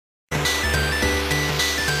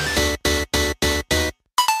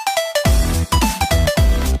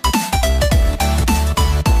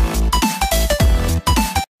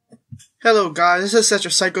Hello guys, this is Cetra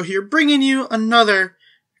Psycho here, bringing you another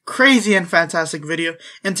crazy and fantastic video.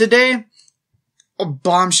 And today, a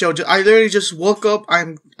bombshell. I literally just woke up.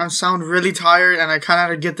 I sound really tired, and I kind of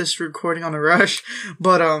had to get this recording on a rush.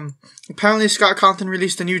 But apparently Scott Compton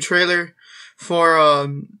released a new trailer for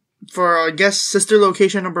I guess Sister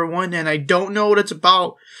Location #1, and I don't know what it's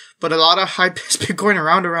about, but a lot of hype has been going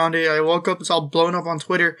around it. I woke up, it's all blown up on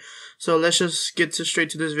Twitter. So let's just get straight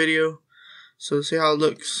to this video. So let's see how it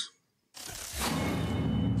looks.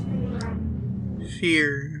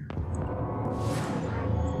 Fear.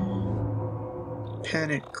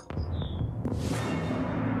 Panic.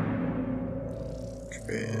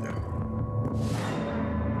 Dread.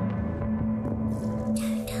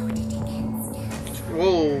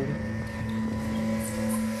 Whoa.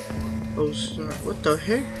 Oh snap. What the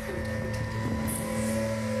heck?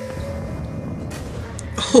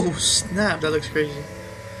 Oh snap, that looks crazy.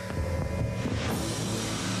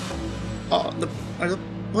 Oh,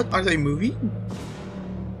 what are they moving?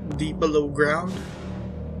 Deep below ground?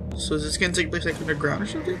 So is this gonna take place like underground or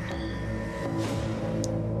something?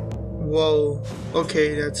 Whoa.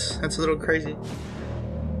 Okay, that's a little crazy.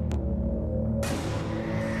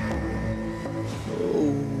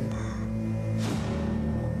 Oh.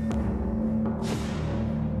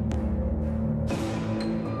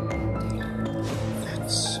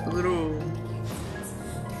 That's a little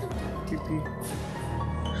creepy.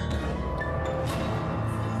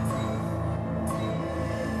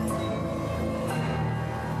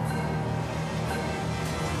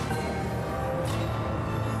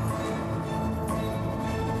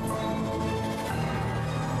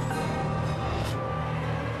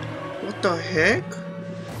 What the heck?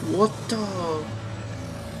 What the?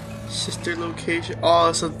 Sister Location.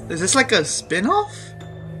 Oh, so is this like a spin-off?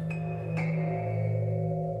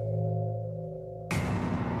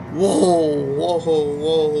 Whoa,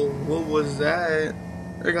 whoa. What was that?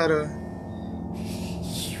 I gotta.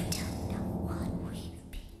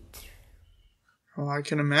 Oh, I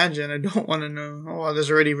can imagine. I don't want to know. Oh, wow,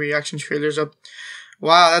 there's already reaction trailers up.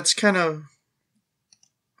 Wow, that's kind of.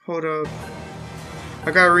 Hold up. I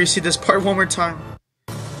gotta re-see this part one more time.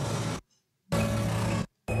 I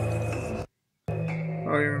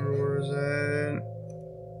don't remember where was that.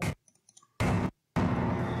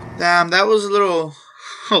 Damn, that was a little.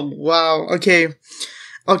 Oh wow. Okay.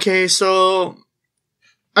 So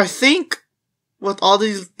I think with all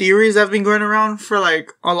these theories that have been going around for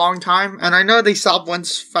like a long time, and I know they stopped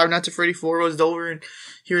once Five Nights at Freddy 4 was over and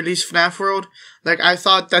he released FNAF World. Like, I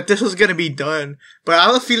thought that this was gonna be done. But I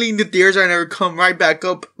have a feeling the theories are gonna come right back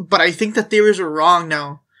up. But I think the theories are wrong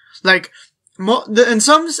now. Like, in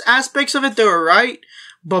some aspects of it, they were right.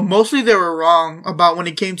 But mostly they were wrong about when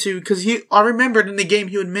it came to, cause I remembered in the game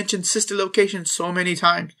he would mention Sister Location so many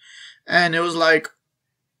times. And it was like,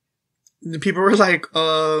 the people were like,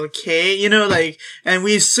 okay, you know, like, and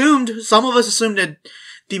some of us assumed that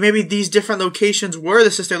maybe these different locations were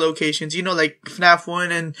the sister locations, you know, like FNAF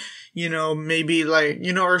 1 and, you know, maybe like,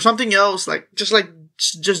 you know, or something else, like, just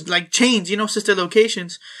like chains, you know, sister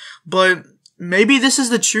locations. But maybe this is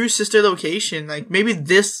the true sister location. Like, maybe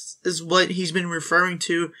this is what he's been referring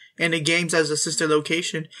to in the games as a sister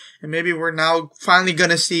location. And maybe we're now finally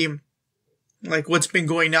gonna see like what's been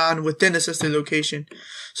going on within the sister location.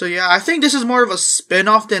 So yeah, I think this is more of a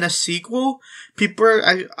spin-off than a sequel.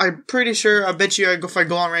 I'm pretty sure, I bet you if I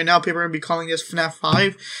go on right now, people are gonna be calling this FNAF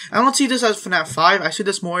 5. I don't see this as FNAF 5. I see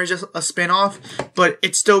this more as just a spin-off, but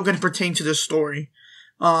it's still gonna pertain to the story.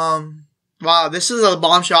 Wow, this is a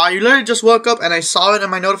bombshell. I literally just woke up and I saw it in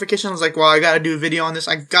my notification. I was like, wow, I gotta do a video on this.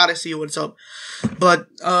 I gotta see what's up. But,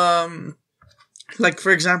 like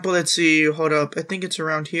for example, let's see, hold up. I think it's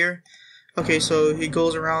around here. Okay, so he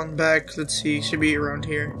goes around back. Let's see, should be around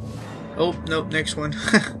here. Oh, nope, next one.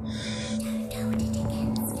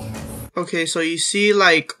 Okay, so you see,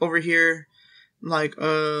 like, over here, like,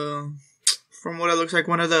 from what it looks like,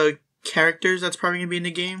 one of the characters that's probably gonna be in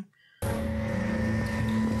the game.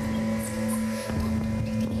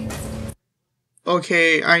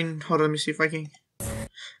 Okay, hold on, let me see if I can.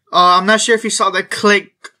 I'm not sure if you saw that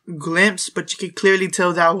glimpse, but you can clearly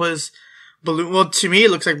tell that was Balloon. Well, to me, it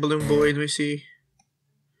looks like Balloon Boy. Let me see.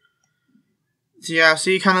 Yeah,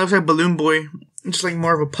 see, it kind of looks like Balloon Boy. Just like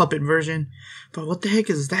more of a puppet version. But what the heck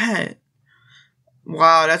is that?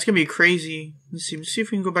 Wow, that's gonna be crazy. Let's see if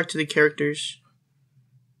we can go back to the characters.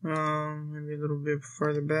 Maybe a little bit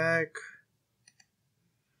farther back.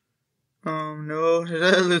 No,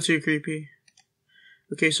 that's a little too creepy.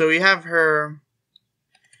 Okay, so we have her.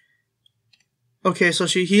 Okay, so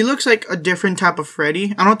he looks like a different type of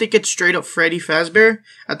Freddy. I don't think it's straight up Freddy Fazbear.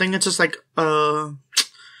 I think it's just like, how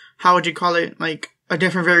would you call it? Like, a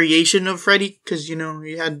different variation of Freddy, because, you know,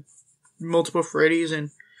 you had multiple Freddys, and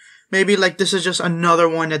maybe, like, this is just another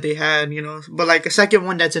one that they had, you know, but, like, a second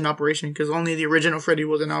one that's in operation, because only the original Freddy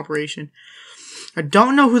was in operation. I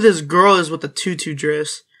don't know who this girl is with the tutu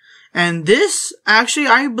dress. And this, actually,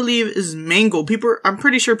 I believe is Mangle. I'm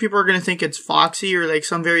pretty sure people are gonna think it's Foxy or, like,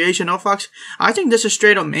 some variation of Fox. I think this is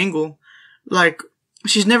straight up Mangle. Like,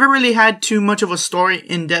 she's never really had too much of a story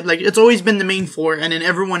in depth. Like, it's always been the main four, and then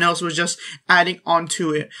everyone else was just adding on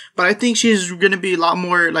to it. But I think she's gonna be a lot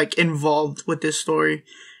more, like, involved with this story.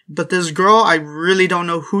 But this girl, I really don't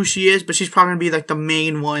know who she is, but she's probably gonna be, like, the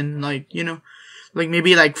main one. Like, you know, like,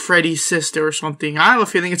 maybe, like, Freddy's sister or something. I have a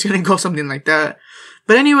feeling it's gonna go something like that.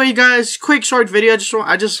 But anyway, guys, quick short video.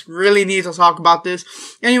 I just really need to talk about this.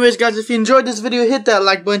 Anyways, guys, if you enjoyed this video, hit that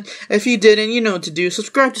like button. If you didn't, you know what to do.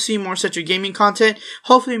 Subscribe to see more Cetra gaming content.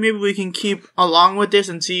 Hopefully, maybe we can keep along with this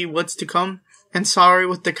and see what's to come. And sorry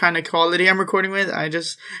with the kind of quality I'm recording with. I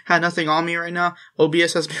just had nothing on me right now.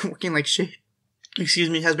 OBS has been working like shit.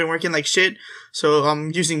 Has been working like shit. So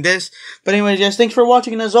I'm using this. But anyways, guys, thanks for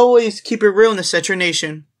watching. And as always, keep it real in the Cetra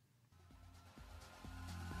Nation.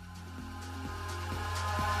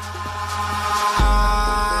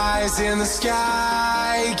 In the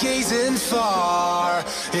sky, gazing far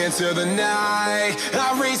into the night,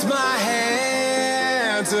 I raise my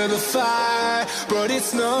hand to the fire, but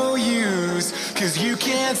it's no use, 'cause you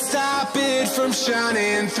can't stop it from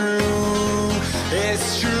shining through.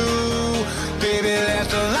 It's true, baby, let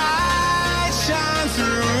the light shine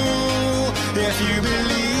through. If you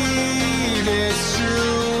believe it's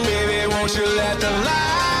true, baby, won't you let the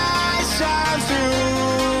light shine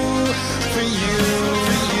through for you?